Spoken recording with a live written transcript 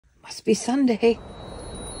Must be Sunday.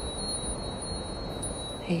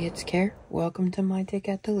 Hey, it's Care. Welcome to my take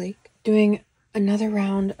at the lake. Doing another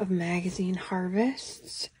round of magazine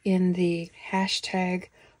harvests in the hashtag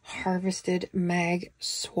harvested mag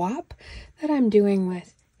swap that I'm doing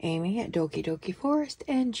with Amy at Doki Doki Forest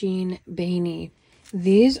and Jeanne Bainey.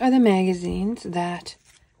 These are the magazines that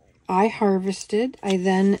I harvested. I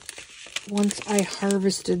then, once I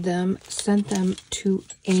harvested them, sent them to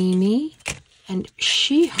Amy, and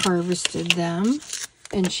she harvested them,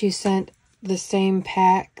 and she sent the same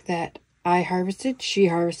pack that I harvested, she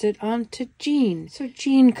harvested onto Jeanne, so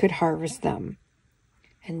Jeanne could harvest them.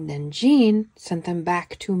 And then Jeanne sent them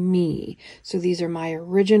back to me. So these are my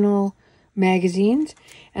original magazines,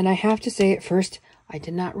 and I have to say at first, I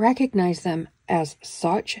did not recognize them as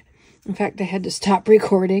such. In fact, I had to stop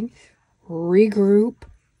recording, regroup,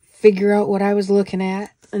 figure out what I was looking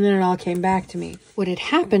at, and then it all came back to me. What had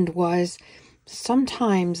happened was,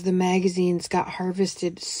 sometimes the magazines got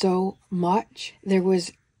harvested so much, there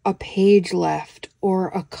was a page left or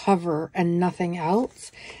a cover and nothing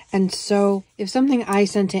else. And so if something I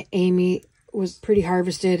sent to Amy was pretty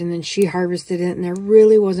harvested and then she harvested it and there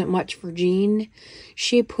really wasn't much for Jeanne,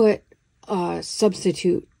 she put a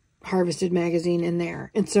substitute harvested magazine in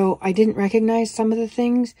there. And so I didn't recognize some of the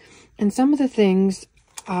things, and some of the things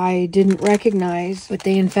I didn't recognize, but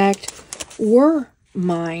they in fact were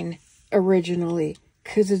mine originally,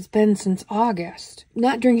 because it's been since August.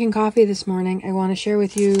 Not drinking coffee this morning. I want to share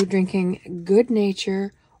with you drinking Good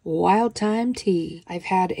Nature Wild Thyme tea. I've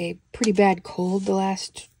had a pretty bad cold the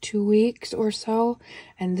last 2 weeks or so,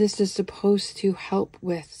 and this is supposed to help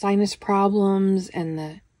with sinus problems and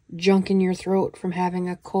the junk in your throat from having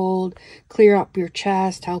a cold, clear up your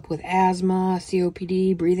chest, help with asthma,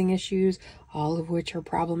 COPD, breathing issues, all of which are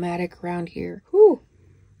problematic around here. Whew.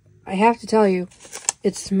 I have to tell you,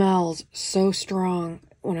 it smells so strong.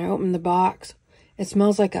 When I open the box, it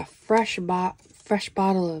smells like a fresh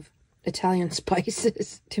bottle of Italian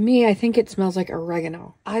spices. To me, I think it smells like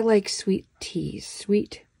oregano. I like sweet teas,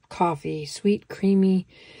 sweet coffee, sweet, creamy.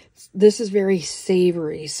 This is very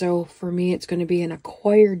savory, so for me, it's going to be an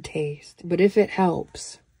acquired taste. But if it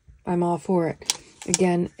helps, I'm all for it.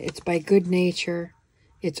 Again, it's by Good Nature.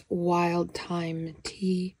 It's Wild Thyme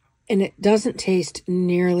tea. And it doesn't taste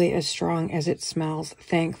nearly as strong as it smells,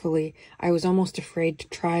 thankfully. I was almost afraid to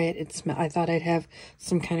try it. I thought I'd have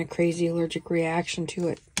some kind of crazy allergic reaction to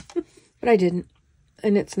it. But I didn't.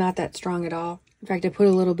 And it's not that strong at all. In fact, I put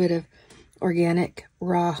a little bit of organic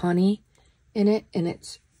raw honey in it, and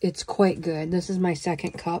it's quite good. This is my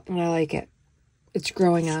second cup, and I like it. It's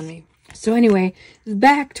growing on me. So anyway,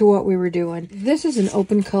 back to what we were doing. This is an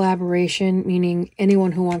open collaboration, meaning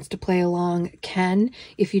anyone who wants to play along can.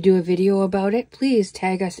 If you do a video about it, please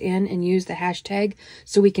tag us in and use the hashtag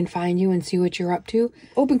so we can find you and see what you're up to.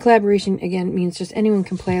 Open collaboration, again, means just anyone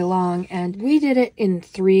can play along, and we did it in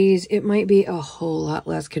threes. It might be a whole lot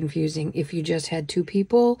less confusing if you just had two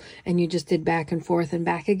people and you just did back and forth and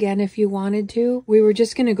back again if you wanted to. We were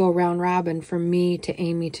just going to go round robin from me to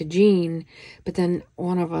Amy to Jeanne, but then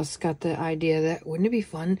one of us got the idea that, wouldn't it be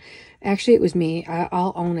fun? Actually, it was me.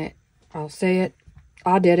 I'll own it. I'll say it.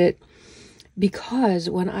 I did it. Because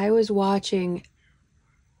when I was watching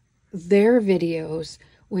their videos,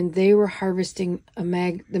 when they were harvesting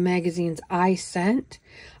the magazines I sent,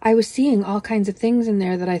 I was seeing all kinds of things in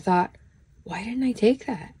there that I thought, why didn't I take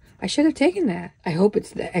that? I should have taken that. I hope it's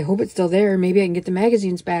still there. Maybe I can get the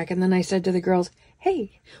magazines back. And then I said to the girls,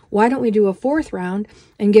 hey, why don't we do a fourth round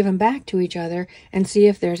and give them back to each other and see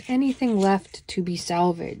if there's anything left to be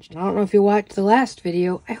salvaged? I don't know if you watched the last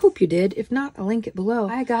video. I hope you did. If not, I'll link it below.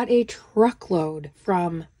 I got a truckload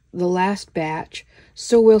from the last batch,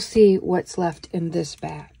 so we'll see what's left in this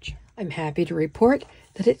batch. I'm happy to report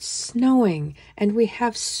that it's snowing, and we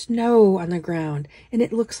have snow on the ground, and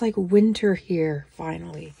it looks like winter here,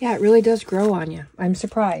 finally. Yeah, it really does grow on you. I'm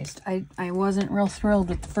surprised. I wasn't real thrilled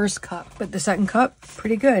with the first cup, but the second cup,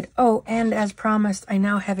 pretty good. Oh, and as promised, I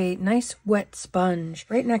now have a nice wet sponge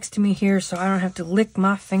right next to me here, so I don't have to lick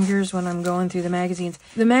my fingers when I'm going through the magazines.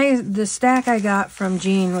 The stack I got from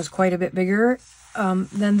Jeanne was quite a bit bigger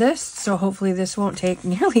than this, so hopefully this won't take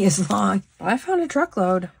nearly as long. I found a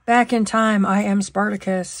truckload. Back in time, I am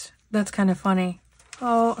Spartacus. That's kind of funny.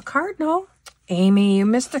 Oh, a cardinal? Amy, you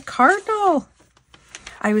missed a cardinal.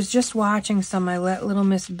 I was just watching some. I let little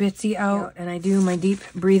Miss Bitsy out, and I do my deep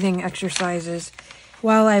breathing exercises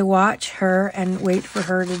while I watch her and wait for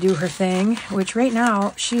her to do her thing, which right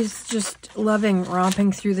now, she's just loving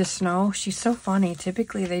romping through the snow. She's so funny.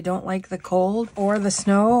 Typically, they don't like the cold or the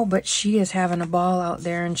snow, but she is having a ball out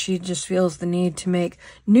there, and she just feels the need to make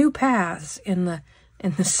new paths in the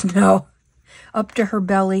snow. up to her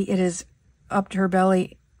belly. It is up to her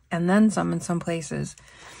belly and then some in some places.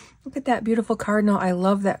 Look at that beautiful cardinal. I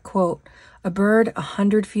love that quote. A bird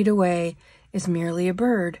 100 feet away is merely a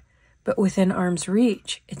bird, but within arm's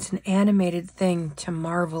reach, it's an animated thing to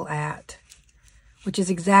marvel at, which is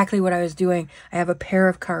exactly what I was doing. I have a pair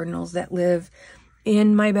of cardinals that live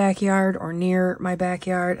in my backyard or near my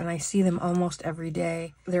backyard, and I see them almost every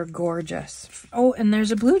day. They're gorgeous. Oh, and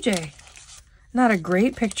there's a blue jay. Not a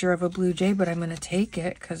great picture of a blue jay, but I'm going to take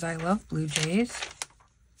it because I love blue jays.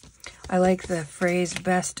 I like the phrase,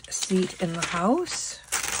 best seat in the house.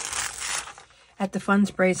 At the Fun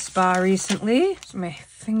Spray Spa recently. So my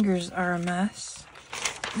fingers are a mess.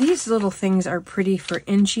 These little things are pretty for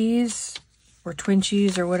inchies or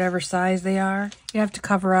twinchies or whatever size they are. You have to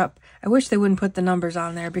cover up. I wish they wouldn't put the numbers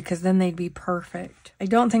on there because then they'd be perfect. I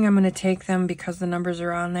don't think I'm going to take them because the numbers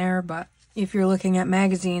are on there, but if you're looking at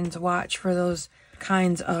magazines, watch for those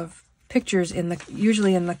kinds of pictures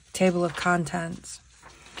usually in the table of contents.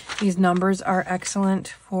 These numbers are excellent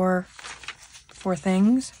for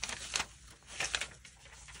things.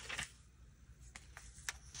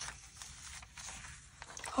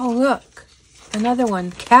 Oh, look, another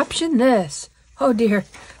one. Caption this. Oh dear.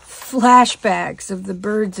 Flashbacks of the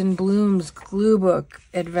Birds and Blooms glue book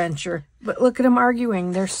adventure. But look at them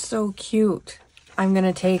arguing. They're so cute. I'm going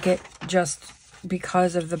to take it just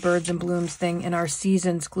because of the Birds and Blooms thing in our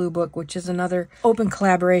Seasons glue book, which is another open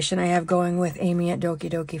collaboration I have going with Amy at Doki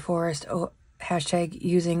Doki Forest. Oh, hashtag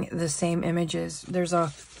using the same images. There's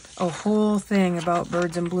a whole thing about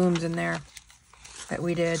Birds and Blooms in there that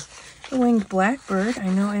we did. The winged blackbird. I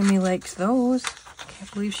know Amy likes those.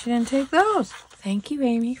 Can't believe she didn't take those. Thank you,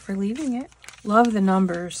 Amy, for leaving it. Love the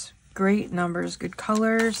numbers. Great numbers. Good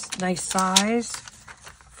colors. Nice size.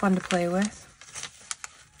 Fun to play with.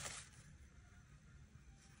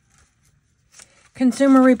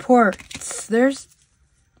 Consumer reports. There's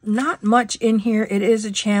not much in here. It is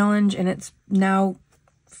a challenge, and it's now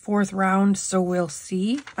 4th round, so we'll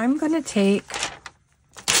see. I'm going to take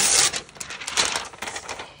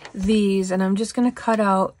these, and I'm just going to cut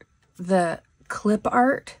out the clip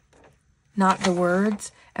art, not the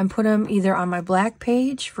words, and put them either on my black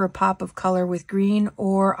page for a pop of color with green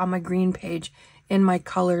or on my green page in my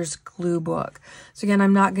colors glue book. So again,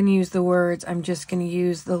 I'm not going to use the words. I'm just going to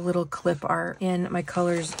use the little clip art in my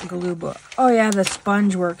colors glue book. Oh yeah, the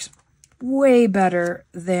sponge works way better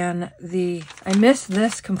than the... I missed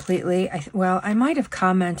this completely. Well, I might have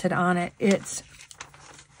commented on it. It's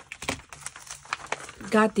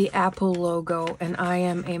got the Apple logo, and I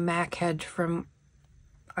am a Mac head from...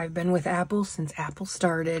 I've been with Apple since Apple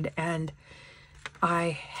started, and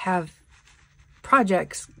I have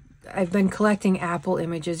projects. I've been collecting Apple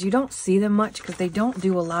images. You don't see them much because they don't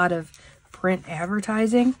do a lot of print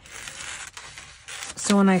advertising.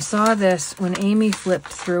 So when I saw this, when Amy flipped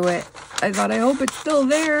through it, I thought, I hope it's still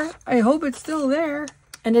there. I hope it's still there.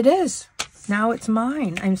 And it is. Now it's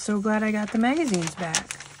mine. I'm so glad I got the magazines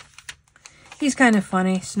back. He's kind of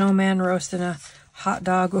funny. Snowman roasting a hot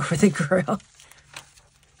dog over the grill.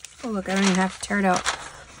 Oh, look, I don't even have to tear it out.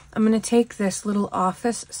 I'm going to take this little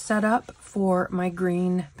office setup for my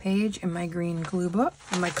green page and my green glue book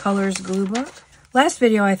and my colors glue book. Last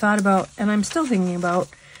video I thought about, and I'm still thinking about,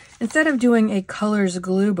 instead of doing a colors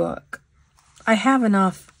glue book, I have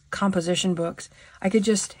enough composition books. I could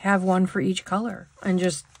just have one for each color and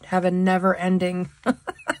just have a never-ending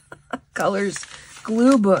colors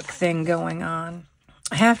glue book thing going on.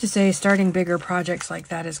 I have to say, starting bigger projects like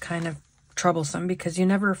that is kind of troublesome because you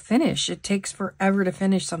never finish. It takes forever to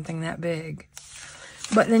finish something that big.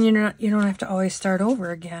 But then you don't have to always start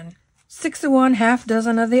over again. 6 of one, half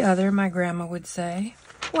dozen of the other, my grandma would say.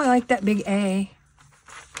 Oh, I like that big A.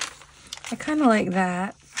 I kind of like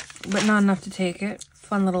that, but not enough to take it.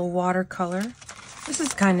 Fun little watercolor. This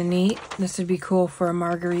is kind of neat. This would be cool for a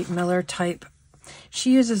Marguerite Miller type.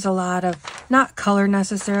 She uses a lot of, not color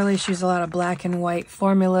necessarily, she uses a lot of black and white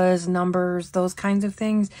formulas, numbers, those kinds of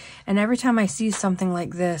things. And every time I see something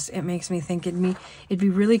like this, it makes me think it'd be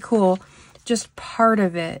really cool, just part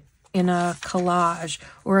of it in a collage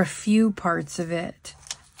or a few parts of it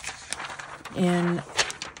in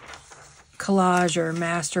collage or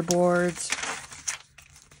master boards.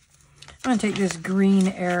 I'm going to take this green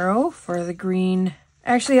arrow for the green.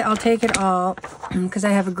 Actually, I'll take it all because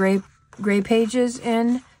I have a gray pages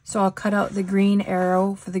in, so I'll cut out the green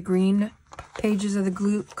arrow for the green pages of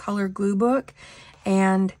the color glue book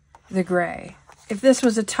and the gray. If this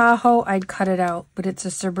was a Tahoe, I'd cut it out, but it's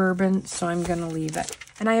a Suburban, so I'm going to leave it.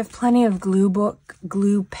 And I have plenty of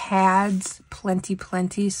glue pads,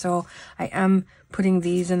 plenty, so I am putting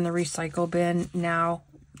these in the recycle bin now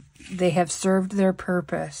they have served their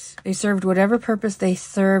purpose. They served whatever purpose they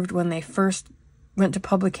served when they first went to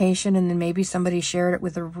publication, and then maybe somebody shared it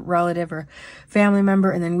with a relative or family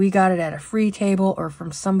member, and then we got it at a free table or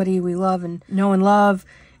from somebody we love and know and love,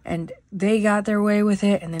 and they got their way with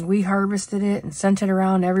it, and then we harvested it and sent it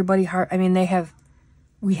around. Everybody, I mean,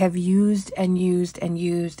 we have used and used and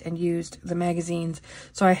used and used the magazines,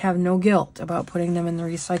 so I have no guilt about putting them in the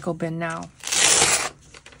recycle bin now.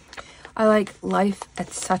 I like Life,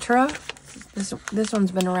 etc. This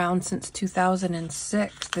one's been around since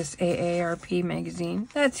 2006, this AARP magazine.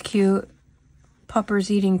 That's cute.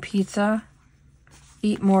 Puppers eating pizza.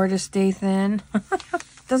 Eat more to stay thin.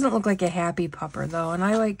 Doesn't look like a happy pupper though, and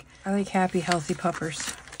I like happy, healthy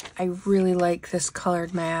puppers. I really like this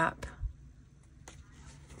colored map.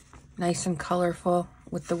 Nice and colorful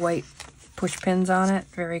with the white push pins on it.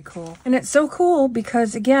 Very cool. And it's so cool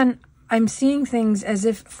because, again, I'm seeing things as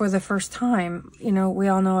if for the first time. You know, we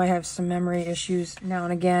all know I have some memory issues now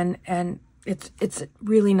and again, and it's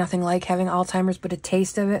really nothing like having Alzheimer's, but a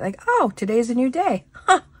taste of it, like, oh, today's a new day.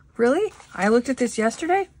 Huh, really? I looked at this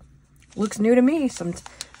yesterday? Looks new to me.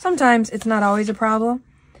 Sometimes it's not always a problem,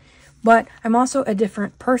 but I'm also a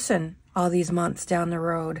different person all these months down the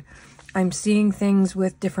road. I'm seeing things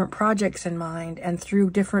with different projects in mind and through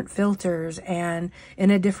different filters and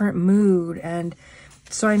in a different mood, and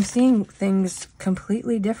so I'm seeing things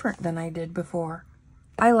completely different than I did before.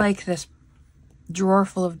 I like this drawer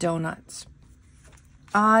full of donuts.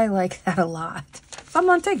 I like that a lot. So I'm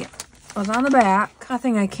gonna take it. It's on the back.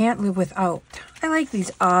 Nothing I can't live without. I like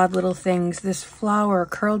these odd little things. This flower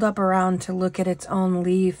curled up around to look at its own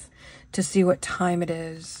leaf to see what time it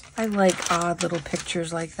is. I like odd little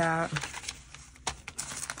pictures like that.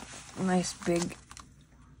 Nice big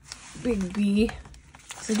bee.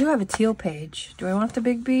 So I do have a teal page. Do I want the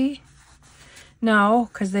big bee? No,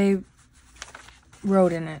 because they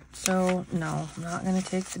wrote in it. So no, I'm not going to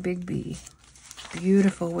take the big bee.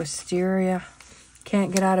 Beautiful wisteria.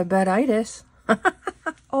 Can't get out of bed-itis.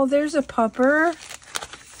 Oh, there's a pupper.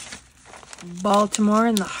 Baltimore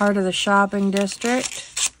in the heart of the shopping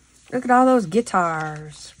district. Look at all those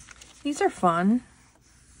guitars. These are fun.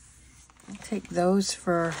 I'll take those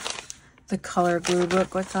for the color glue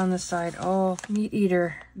book. What's on the side? Oh, meat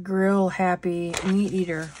eater. Grill happy meat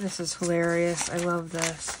eater. This is hilarious. I love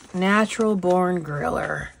this. Natural born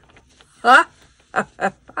griller.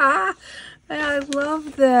 I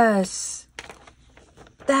love this.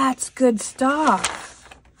 That's good stuff.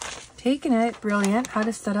 Taking it. Brilliant. How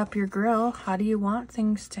to set up your grill. How do you want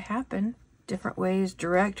things to happen? Different ways.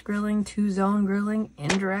 Direct grilling, two-zone grilling,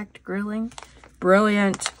 indirect grilling.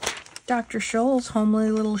 Brilliant. Dr. Scholl's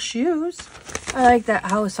homely little shoes. I like that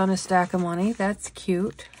house on a stack of money. That's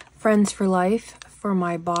cute. Friends for Life for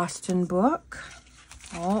my Boston book.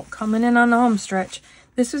 Oh, coming in on the home stretch.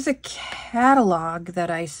 This was a catalog that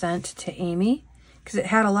I sent to Amy because it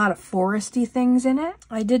had a lot of foresty things in it.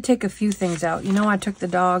 I did take a few things out. You know, I took the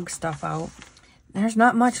dog stuff out. There's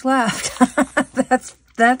not much left.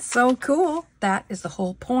 That's so cool. That is the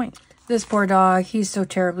whole point. This poor dog, he's so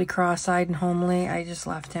terribly cross-eyed and homely. I just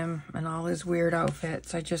left him in all his weird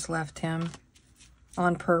outfits. I just left him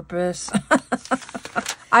on purpose.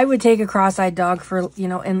 I would take a cross-eyed dog for, you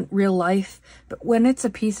know, in real life. But when it's a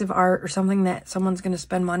piece of art or something that someone's going to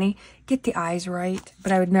spend money, get the eyes right.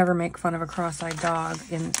 But I would never make fun of a cross-eyed dog,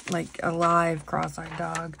 in like a live cross-eyed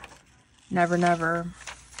dog. Never, never.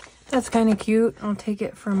 That's kind of cute. I'll take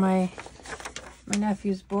it for my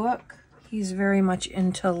nephew's book. He's very much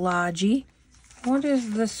into Logi. What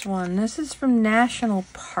is this one? This is from National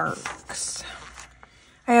Parks.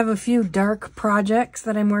 I have a few dark projects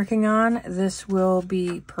that I'm working on. This will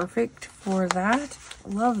be perfect for that.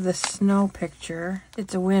 Love the snow picture.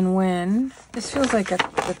 It's a win-win. This feels like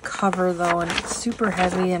the cover though, and it's super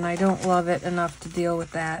heavy, and I don't love it enough to deal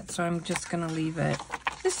with that, so I'm just gonna leave it.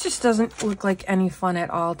 This just doesn't look like any fun at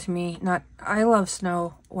all to me. I love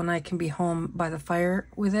snow when I can be home by the fire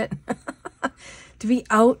with it. To be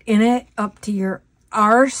out in it up to your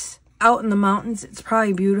arse, out in the mountains, it's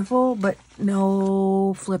probably beautiful, but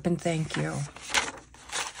no flippin' thank you.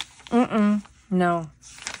 No.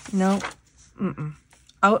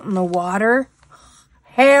 Out in the water,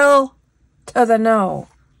 hell to the no.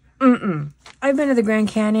 I've been to the Grand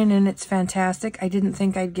Canyon and it's fantastic. I didn't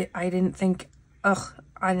think,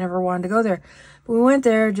 I never wanted to go there. But we went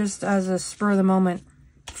there just as a spur of the moment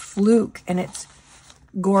fluke, and it's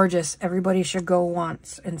gorgeous. Everybody should go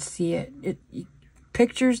once and see it.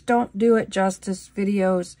 Pictures don't do it justice.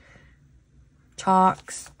 Videos,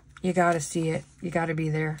 talks, you gotta see it. You gotta be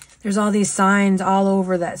there. There's all these signs all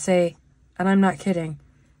over that say, and I'm not kidding,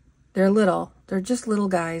 they're little. They're just little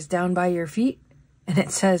guys down by your feet, and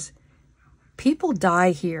it says, "People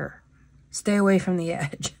die here. Stay away from the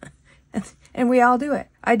edge." And we all do it.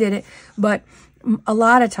 I did it. But a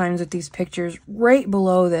lot of times with these pictures, right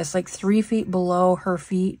below this, like 3 feet below her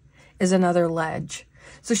feet, is another ledge.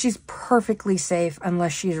 So she's perfectly safe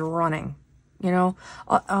unless she's running, you know.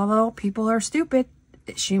 Although people are stupid,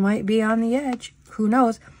 she might be on the edge. Who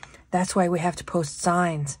knows? That's why we have to post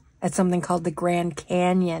signs at something called the Grand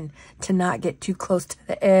Canyon to not get too close to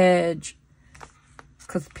the edge.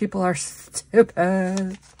 Because people are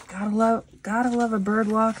stupid. Gotta love a bird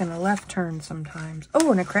walk and a left turn sometimes.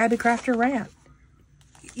 Oh, and a Krabby Crafter rant.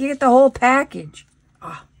 You get the whole package.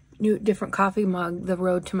 Ah, new different coffee mug. The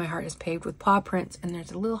road to my heart is paved with paw prints, and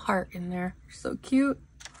there's a little heart in there. So cute.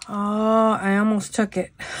 Oh, I almost took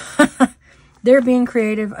it. They're being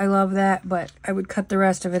creative. I love that, but I would cut the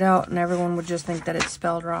rest of it out, and everyone would just think that it's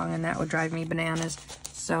spelled wrong, and that would drive me bananas.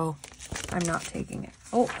 So I'm not taking it.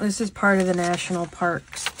 Oh, this is part of the national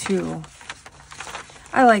parks too.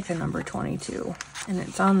 I like the number 22, and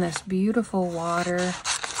it's on this beautiful water.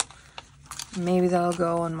 Maybe that'll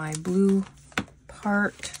go on my blue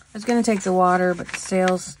part. I was going to take the water, but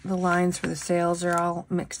the lines for the sails are all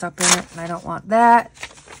mixed up in it, and I don't want that.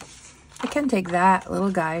 I can take that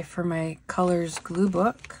little guy for my colors glue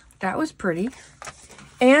book. That was pretty.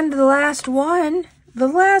 And the last one. The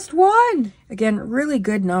last one! Again, really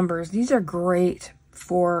good numbers. These are great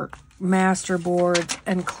for master boards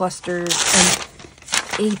and clusters and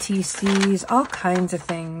ATCs, all kinds of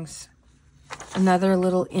things. Another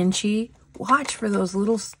little inchy. Watch for those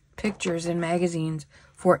little pictures in magazines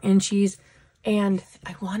for inchies. And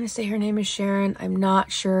I want to say her name is Sharon. I'm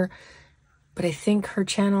not sure, but I think her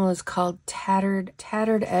channel is called Tattered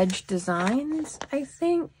Edge Designs, I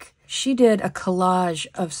think. She did a collage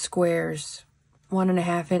of squares,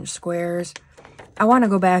 1.5-inch squares. I want to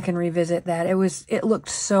go back and revisit that. It looked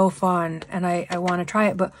so fun, and I want to try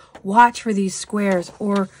it. But watch for these squares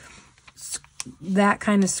or that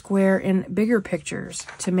kind of square in bigger pictures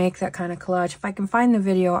to make that kind of collage. If I can find the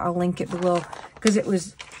video, I'll link it below because it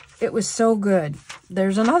was so good.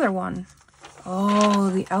 There's another one.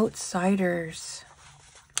 Oh, The Outsiders.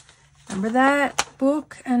 Remember that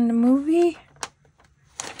book and the movie?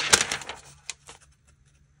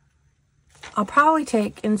 I'll probably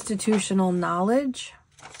take institutional knowledge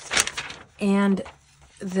and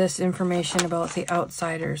this information about the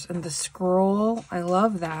outsiders and the scroll. I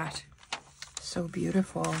love that. So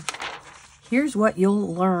beautiful. Here's what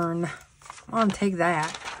you'll learn. Come on, take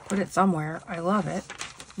that. Put it somewhere. I love it.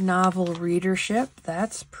 Novel readership.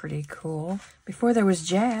 That's pretty cool. Before there was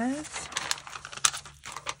jazz.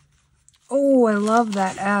 Oh, I love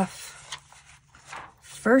that F.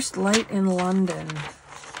 First Light in London.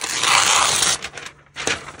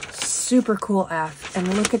 Super cool F.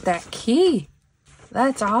 And look at that key.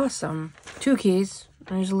 That's awesome. 2 keys.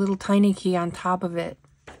 There's a little tiny key on top of it.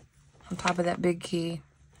 On top of that big key.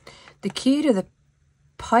 The key to the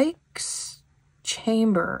Pike's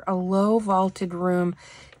Chamber, a low vaulted room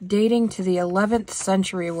dating to the 11th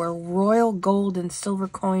century where royal gold and silver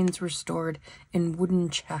coins were stored in wooden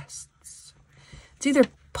chests. It's either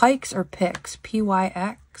Pikes or Pix.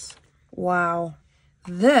 P-Y-X. Wow.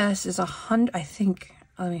 This is 100, I think,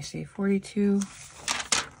 let me see, 42.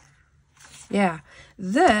 Yeah.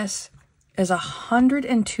 This is a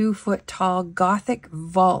 102-foot tall Gothic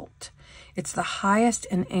vault. It's the highest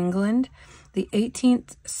in England. The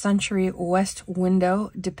 18th century west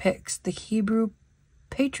window depicts the Hebrew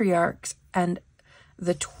patriarchs and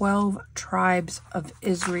the 12 tribes of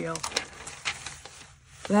Israel.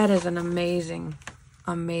 That is an amazing,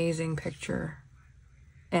 amazing picture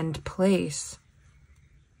and place.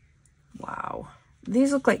 Wow.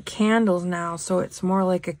 These look like candles now, so it's more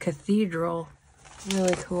like a cathedral.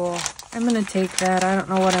 Really cool. I'm going to take that. I don't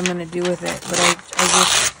know what I'm going to do with it, but I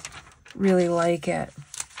just really like it.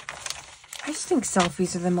 I just think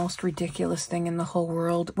selfies are the most ridiculous thing in the whole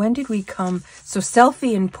world. When did we come so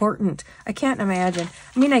selfie important? I can't imagine.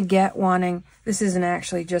 I mean, I get wanting, this isn't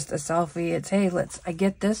actually just a selfie. It's, hey, I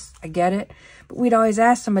get this, I get it. But we'd always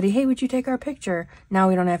ask somebody, hey, would you take our picture? Now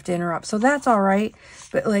we don't have to interrupt. So that's all right.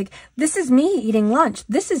 But like, this is me eating lunch.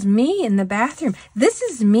 This is me in the bathroom. This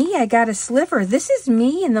is me, I got a sliver. This is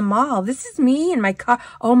me in the mall. This is me in my car.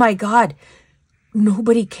 Oh my God.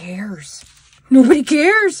 Nobody cares. Nobody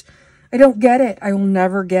cares. I don't get it. I will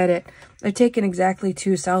never get it. I've taken exactly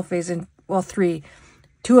 2 selfies, and well, 3.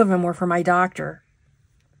 2 of them were for my doctor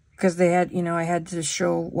because they had, you know, I had to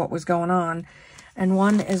show what was going on. And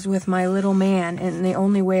one is with my little man, and the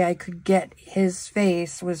only way I could get his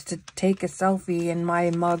face was to take a selfie, and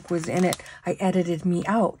my mug was in it. I edited me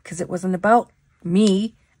out because it wasn't about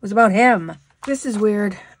me. It was about him. This is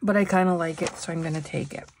weird, but I kind of like it, so I'm going to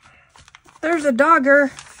take it. There's a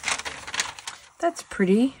dogger. That's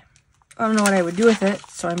pretty. I don't know what I would do with it,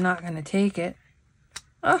 so I'm not going to take it.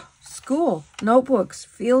 Oh, school, notebooks,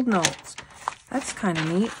 field notes. That's kind of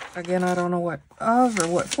neat. Again, I don't know what of or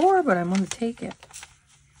what for, but I'm going to take it.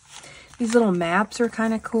 These little maps are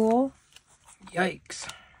kind of cool. Yikes.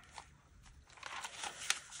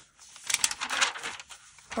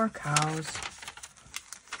 Poor cows.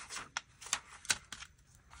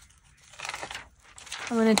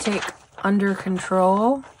 I'm going to take Under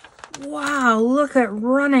Control. Wow, look at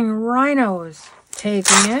running rhinos.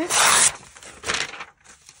 Taking it.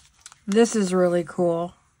 This is really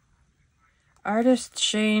cool. Artist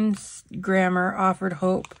Shane Grammer offered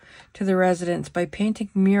hope to the residents by painting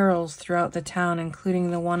murals throughout the town,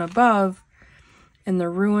 including the one above in the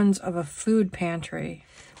ruins of a food pantry.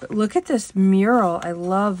 But look at this mural. I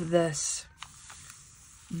love this.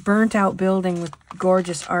 Burnt out building with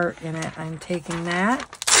gorgeous art in it. I'm taking that.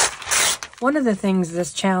 One of the things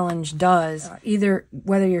this challenge does, either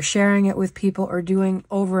whether you're sharing it with people or doing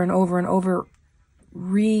over and over and over,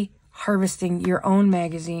 harvesting your own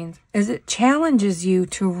magazines, is it challenges you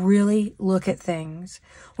to really look at things.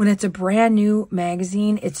 When it's a brand new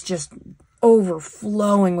magazine, it's just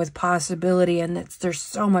overflowing with possibility, and there's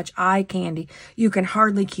so much eye candy you can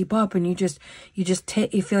hardly keep up, and you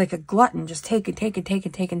feel like a glutton. Just take and take and take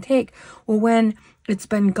and take and take. Well, when it's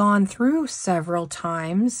been gone through several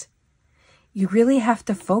times, you really have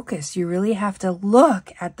to focus. You really have to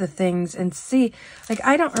look at the things and see. Like,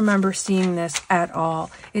 I don't remember seeing this at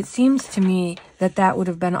all. It seems to me that would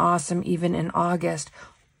have been awesome even in August.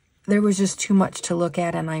 There was just too much to look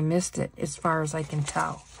at, and I missed it as far as I can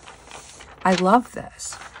tell. I love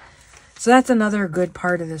this. So that's another good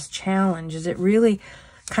part of this challenge, is it really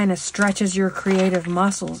kind of stretches your creative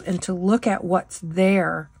muscles, and to look at what's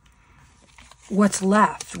there, what's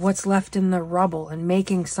left in the rubble, and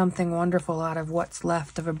making something wonderful out of what's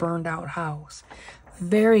left of a burned out house.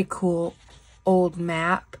 Very cool old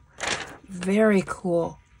map. Very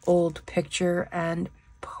cool old picture and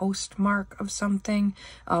postmark of something.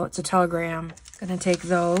 Oh, it's a telegram. Gonna take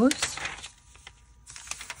those.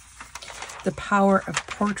 The Power of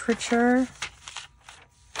Portraiture.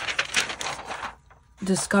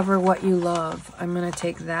 Discover What You Love. I'm gonna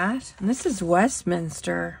take that. And this is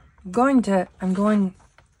Westminster. I'm going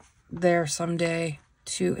there someday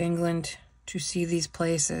to England to see these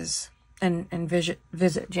places and visit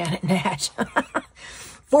Janet Nash.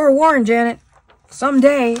 Forewarn, Janet.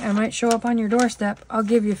 Someday I might show up on your doorstep. I'll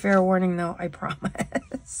give you fair warning though, I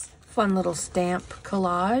promise. Fun little stamp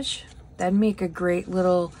collage. That'd make a great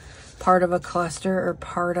little part of a cluster or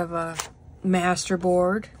part of a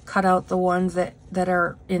masterboard. Cut out the ones that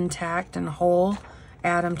are intact and whole.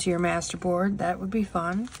 Add them to your masterboard. That would be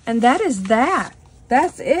fun. And that is that.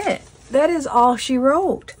 That's it. That is all she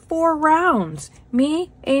wrote. 4 rounds. Me,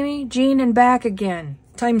 Amy, Jeanne, and back again.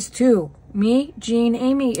 Times 2. Me, Jeanne,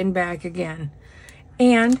 Amy, and back again.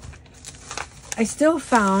 And I still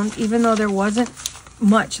found, even though there wasn't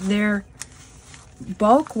much there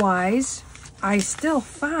bulk-wise, I still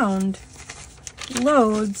found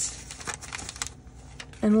loads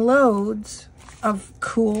and loads of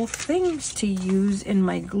cool things to use in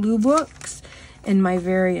my glue books, in my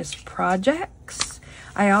various projects.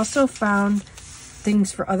 I also found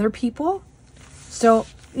things for other people. So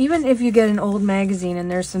even if you get an old magazine and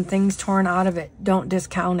there's some things torn out of it, don't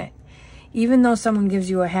discount it. Even though someone gives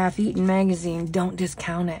you a half-eaten magazine, don't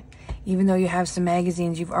discount it. Even though you have some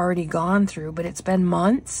magazines you've already gone through, but it's been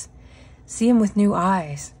months, see them with new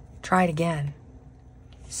eyes. Try it again.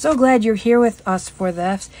 So glad you're here with us for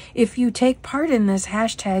this. If you take part in this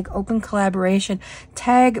hashtag open collaboration,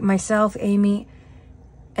 tag myself, Amy,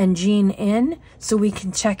 and Jeanne in so we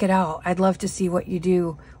can check it out. I'd love to see what you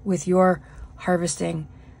do with your harvesting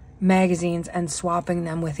magazines and swapping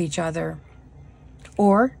them with each other.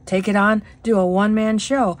 Or take it on, do a one-man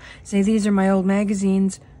show. Say, these are my old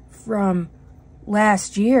magazines from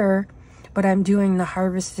last year, but I'm doing the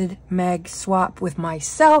harvested mag swap with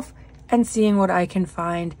myself and seeing what I can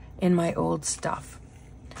find in my old stuff.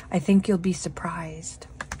 I think you'll be surprised.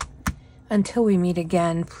 Until we meet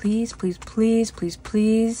again, please, please, please, please,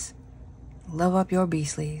 please, love up your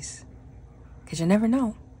beastlies. Because you never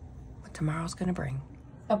know what tomorrow's gonna bring.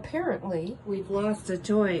 Apparently, we've lost a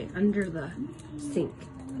toy under the sink.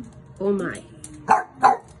 Oh my.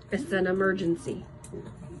 It's an emergency.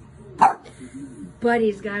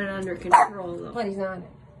 Buddy's got it under control though. Buddy's on it,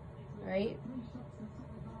 right?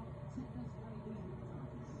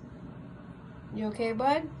 You okay,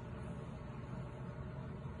 bud?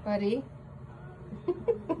 Buddy?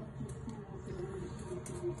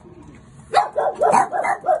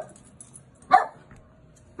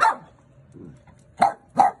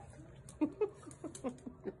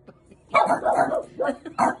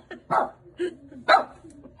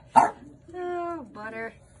 Oh,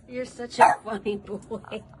 Butter, you're such a funny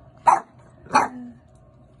boy.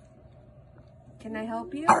 Can I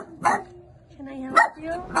help you? Can I help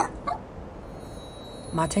you?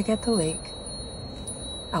 My Take at the Lake,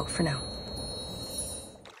 out for now.